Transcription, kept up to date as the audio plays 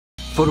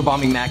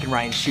Photobombing Mac and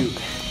Ryan shoot.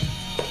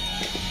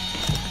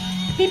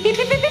 Beep, beep,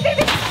 beep, beep, beep,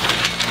 beep.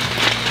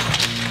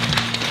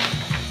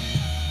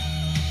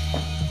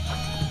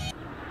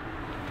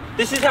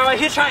 This is how I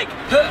hitchhike.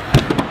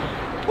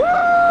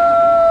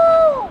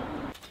 Woo!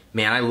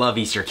 Man, I love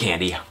Easter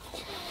candy.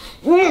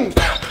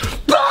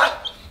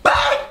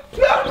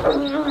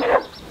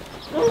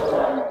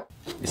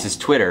 This is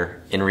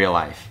Twitter in real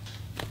life.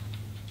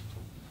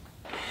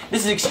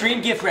 This is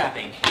extreme gift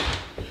wrapping.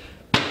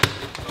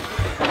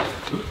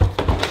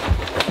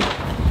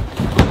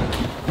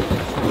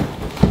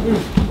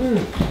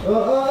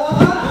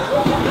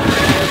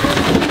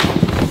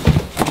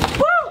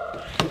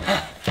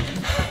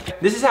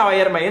 This is how I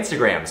edit my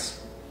Instagrams.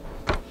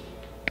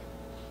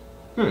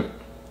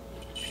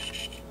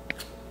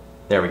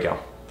 There we go.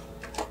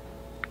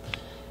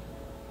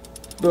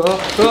 No.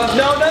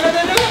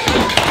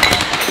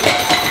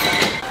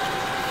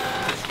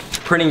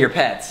 Printing your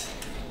pets.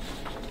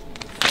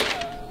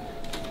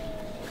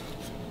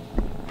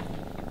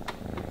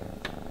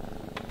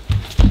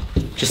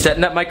 Just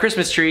setting up my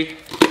Christmas tree.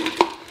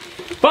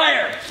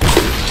 Fire!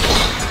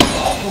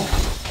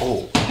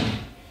 Oh.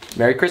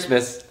 Merry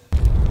Christmas.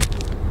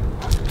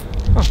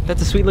 Oh,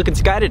 that's a sweet looking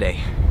sky today.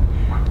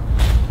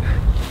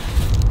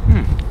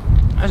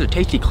 That's a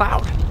tasty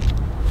cloud.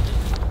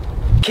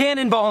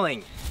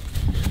 Cannonballing.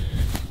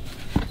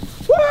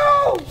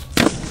 Woo!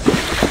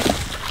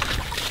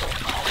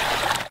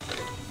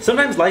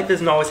 Sometimes life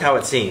isn't always how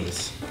it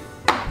seems.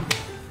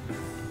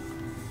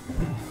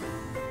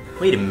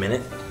 Wait a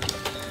minute.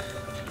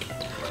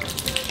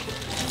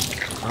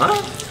 Huh?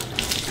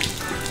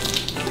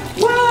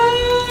 What?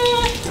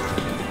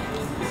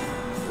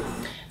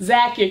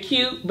 Zach, you're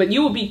cute, but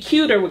you will be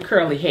cuter with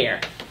curly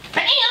hair.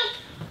 Bam!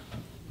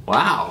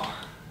 Wow.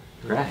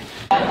 Right.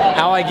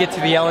 How I get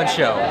to the Ellen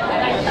Show.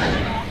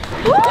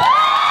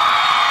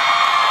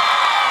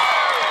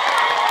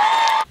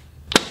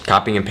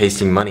 Copying and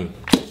pasting money.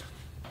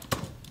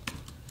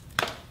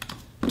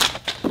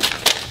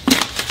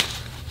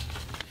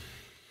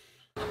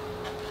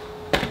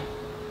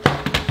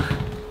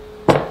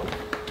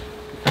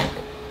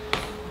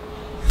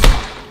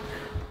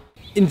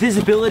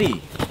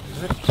 Invisibility.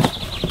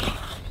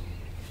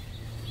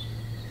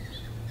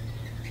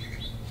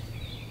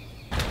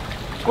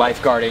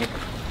 Lifeguarding.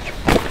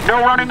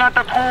 No running at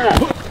the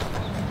pool.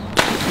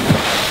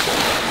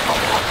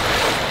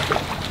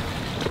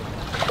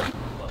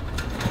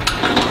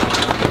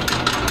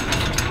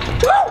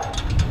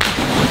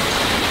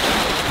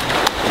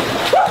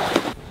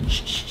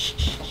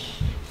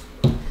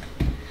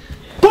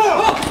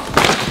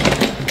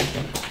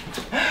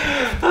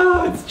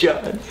 Oh, it's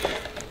John.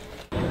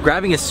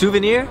 Grabbing a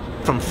souvenir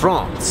from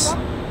France.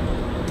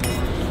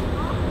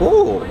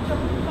 Oh,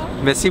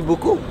 merci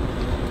beaucoup.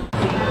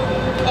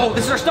 Oh,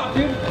 this is our stop,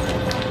 dude.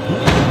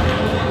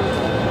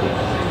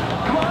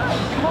 Come on,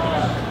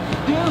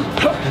 dude.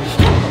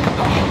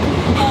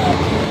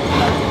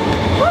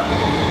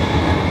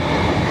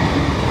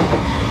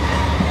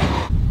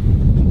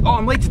 Oh,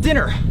 I'm late to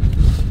dinner.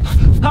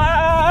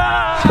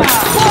 Ah!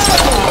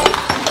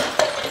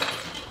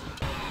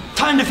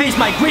 Time to face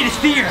my greatest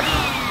fear.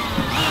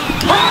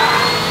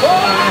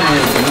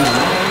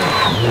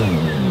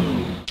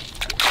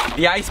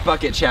 The ice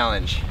bucket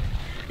challenge.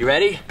 You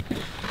ready?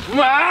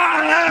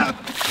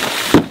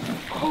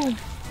 Oh.